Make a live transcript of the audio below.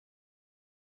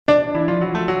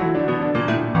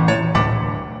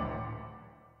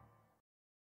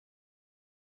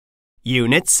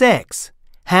Unit 6.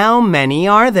 How many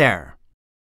are there?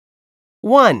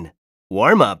 1.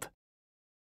 Warm up.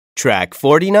 Track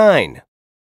 49.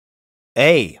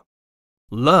 A.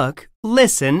 Look,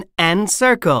 listen, and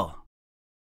circle.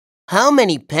 How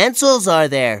many pencils are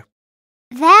there?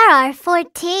 There are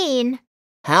 14.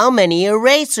 How many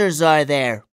erasers are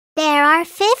there? There are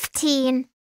 15.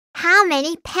 How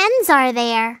many pens are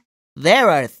there? There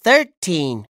are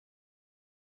 13.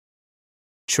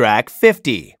 Track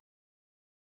 50.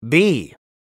 B.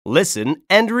 Listen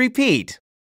and repeat.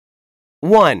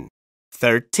 1.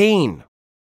 13.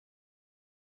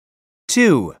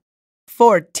 2.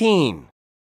 14.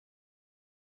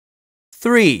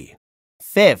 3.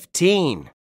 15.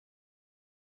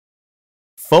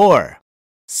 4.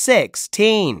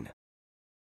 16.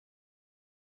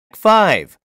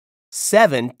 5.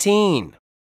 17.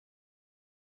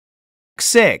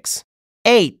 6.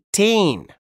 18.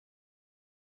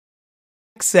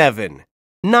 7.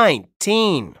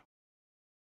 19.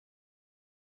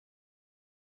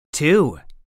 2.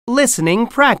 Listening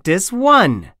practice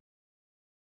 1.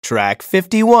 Track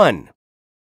 51.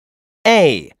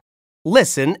 A.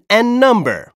 Listen and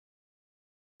number.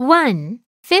 1,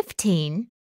 15.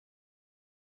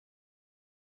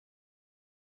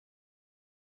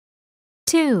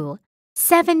 2,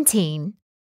 17.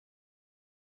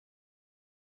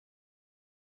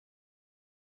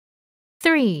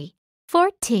 3,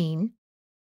 14.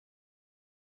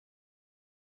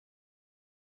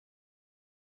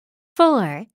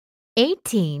 4,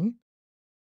 18.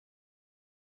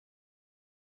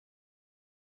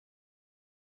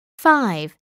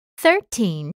 5,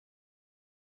 13.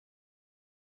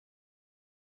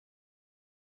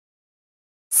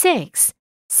 6,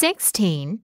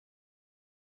 16.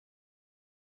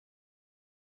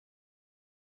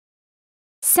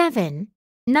 7,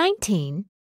 19.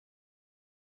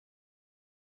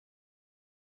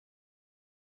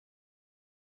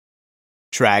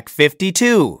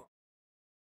 52.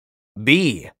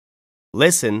 B.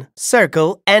 Listen,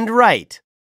 circle, and write.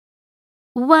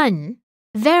 1.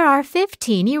 There are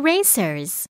 15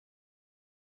 erasers.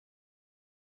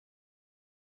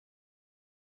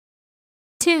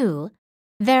 2.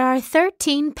 There are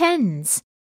 13 pens.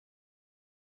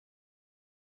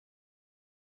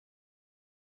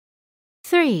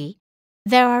 3.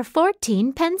 There are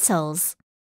 14 pencils.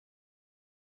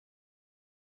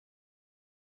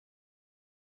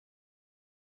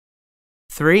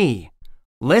 3.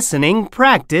 Listening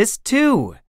practice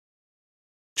 2.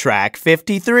 Track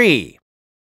 53.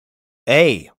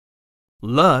 A.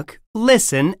 Look,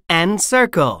 listen, and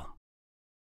circle.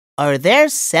 Are there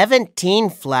 17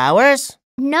 flowers?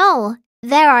 No,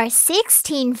 there are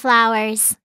 16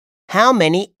 flowers. How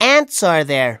many ants are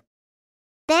there?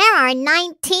 There are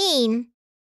 19.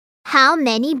 How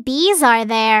many bees are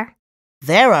there?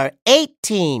 There are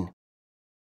 18.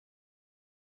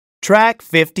 Track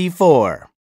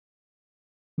 54.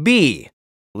 B.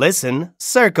 Listen,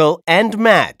 circle, and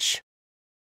match.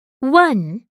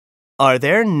 1. Are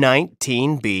there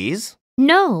 19 bees?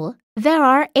 No, there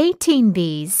are 18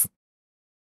 bees.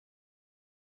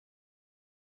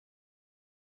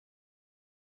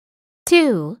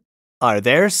 2. Are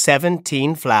there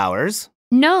 17 flowers?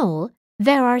 No,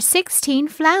 there are 16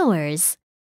 flowers.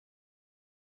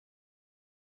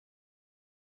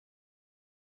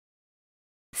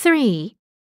 3.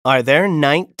 Are there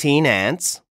 19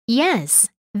 ants? Yes,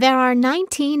 there are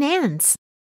 19 ants.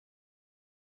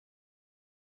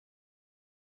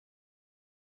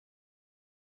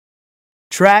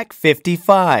 Track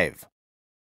 55.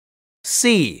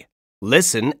 C.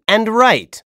 Listen and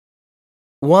write.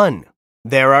 1.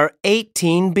 There are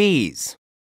 18 bees.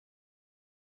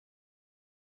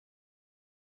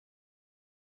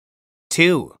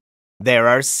 2. There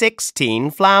are 16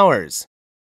 flowers.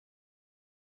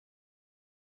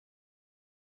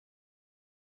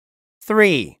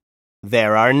 3.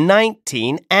 There are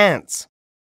 19 ants.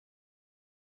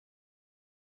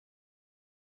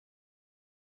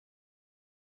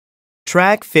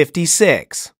 Track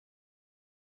 56.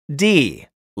 D.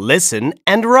 Listen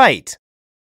and write.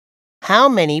 How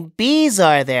many bees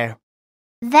are there?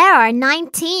 There are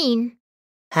 19.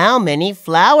 How many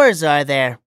flowers are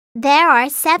there? There are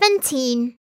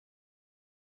 17.